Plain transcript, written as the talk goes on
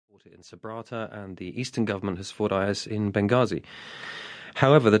in Sabratha, and the Eastern government has fought IS in Benghazi.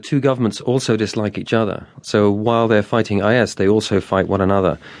 However, the two governments also dislike each other. So while they're fighting IS, they also fight one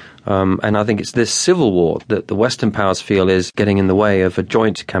another. And I think it's this civil war that the Western powers feel is getting in the way of a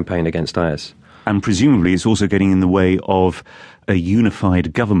joint campaign against IS. And presumably it's also getting in the way of a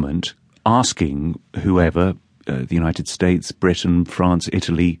unified government asking whoever, the United States, Britain, France,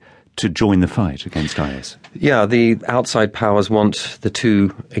 Italy, to join the fight against IS. Yeah, the outside powers want the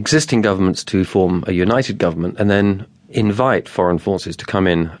two existing governments to form a united government and then invite foreign forces to come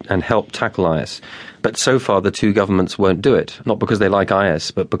in and help tackle IS. But so far the two governments won't do it, not because they like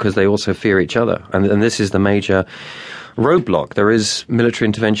IS, but because they also fear each other. And this is the major roadblock. There is military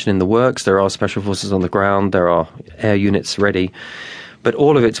intervention in the works, there are special forces on the ground, there are air units ready, but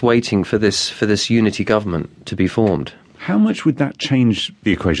all of it's waiting for this unity government to be formed. How much would that change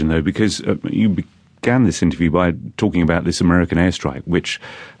the equation, though? Because you began this interview by talking about this American airstrike, which,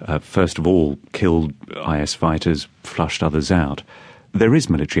 first of all, killed IS fighters, flushed others out. There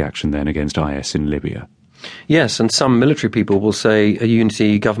is military action then against IS in Libya. Yes, and some military people will say a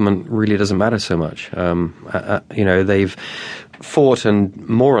unity government really doesn't matter so much. They've fought and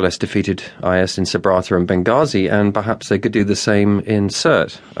more or less defeated IS in Sabratha and Benghazi, and perhaps they could do the same in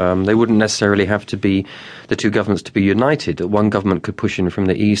Sirte. They wouldn't necessarily have to be the two governments to be united. One government could push in from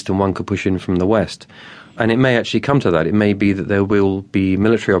the east and one could push in from the west. And it may actually come to that. It may be that there will be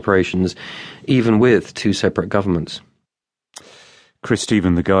military operations even with two separate governments. Chris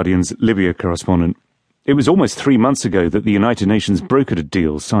Stephen, The Guardian's Libya correspondent. It was almost 3 months ago that the United Nations brokered a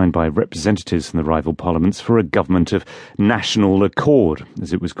deal signed by representatives from the rival parliaments for a government of national accord,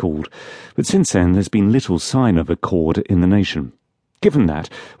 as it was called. But since then, there's been little sign of accord in the nation. Given that,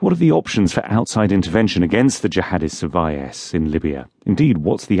 what are the options for outside intervention against the jihadists of IS in Libya? Indeed,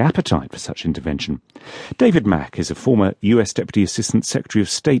 what's the appetite for such intervention? David Mack is a former US Deputy Assistant Secretary of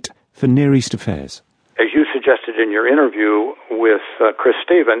State for Near East Affairs. As you suggested in your interview with Chris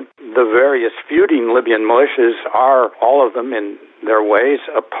Stephen, the various feuding Libyan militias are, all of them in their ways,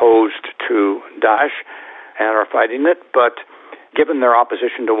 opposed to Daesh and are fighting it, but given their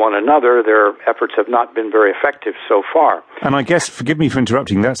opposition to one another, their efforts have not been very effective so far. And I guess, forgive me for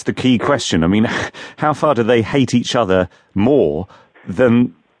interrupting, that's the key question. I mean, how far do they hate each other more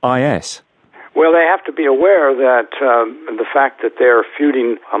than IS? Well, they have to be aware that the fact that they're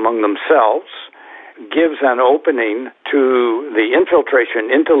feuding among themselves gives an opening to the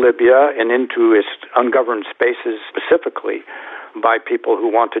infiltration into Libya and into its ungoverned spaces specifically by people who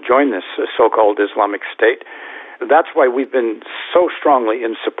want to join this so-called Islamic State. That's why we've been so strongly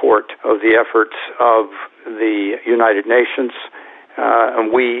in support of the efforts of the United Nations,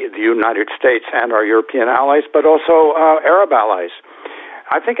 and we, the United States and our European allies, but also Arab allies.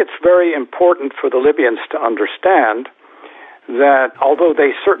 I think it's very important for the Libyans to understand that although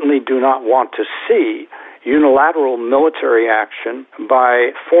they certainly do not want to see unilateral military action by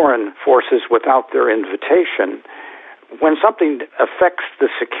foreign forces without their invitation, when something affects the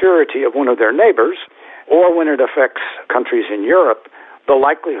security of one of their neighbors, or when it affects countries in Europe, the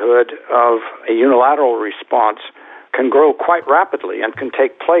likelihood of a unilateral response can grow quite rapidly and can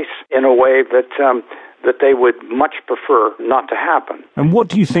take place in a way that they would much prefer not to happen. And what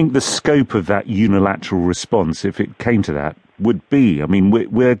do you think the scope of that unilateral response, if it came to that, would be? I mean,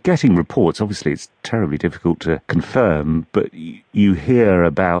 we're getting reports, obviously it's terribly difficult to confirm, but you hear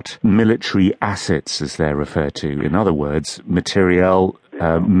about military assets, as they're referred to. In other words, materiel,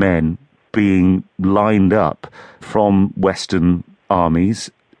 men being lined up from Western armies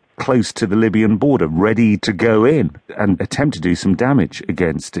close to the Libyan border, ready to go in and attempt to do some damage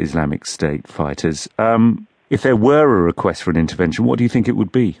against Islamic State fighters. If there were a request for an intervention, what do you think it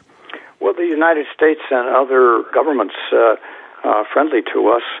would be? Well, the United States and other governments friendly to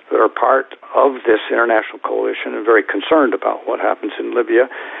us that are part of this international coalition and very concerned about what happens in Libya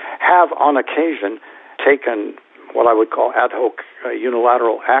have on occasion taken what I would call ad hoc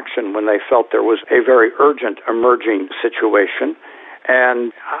unilateral action when they felt there was a very urgent emerging situation.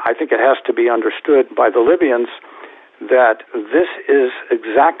 And I think it has to be understood by the Libyans that this is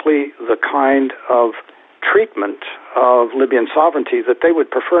exactly the kind of treatment of Libyan sovereignty that they would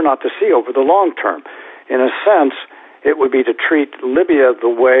prefer not to see over the long term. In a sense, it would be to treat Libya the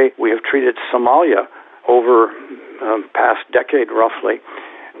way we have treated Somalia over past decade roughly,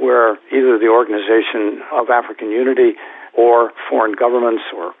 where either the Organization of African Unity or foreign governments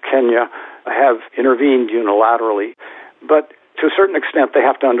or Kenya have intervened unilaterally. But to a certain extent, they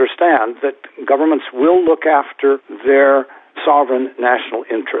have to understand that governments will look after their sovereign national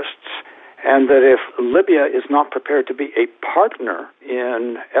interests, and that if Libya is not prepared to be a partner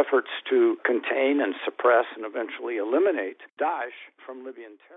in efforts to contain and suppress and eventually eliminate Daesh from Libyan territory,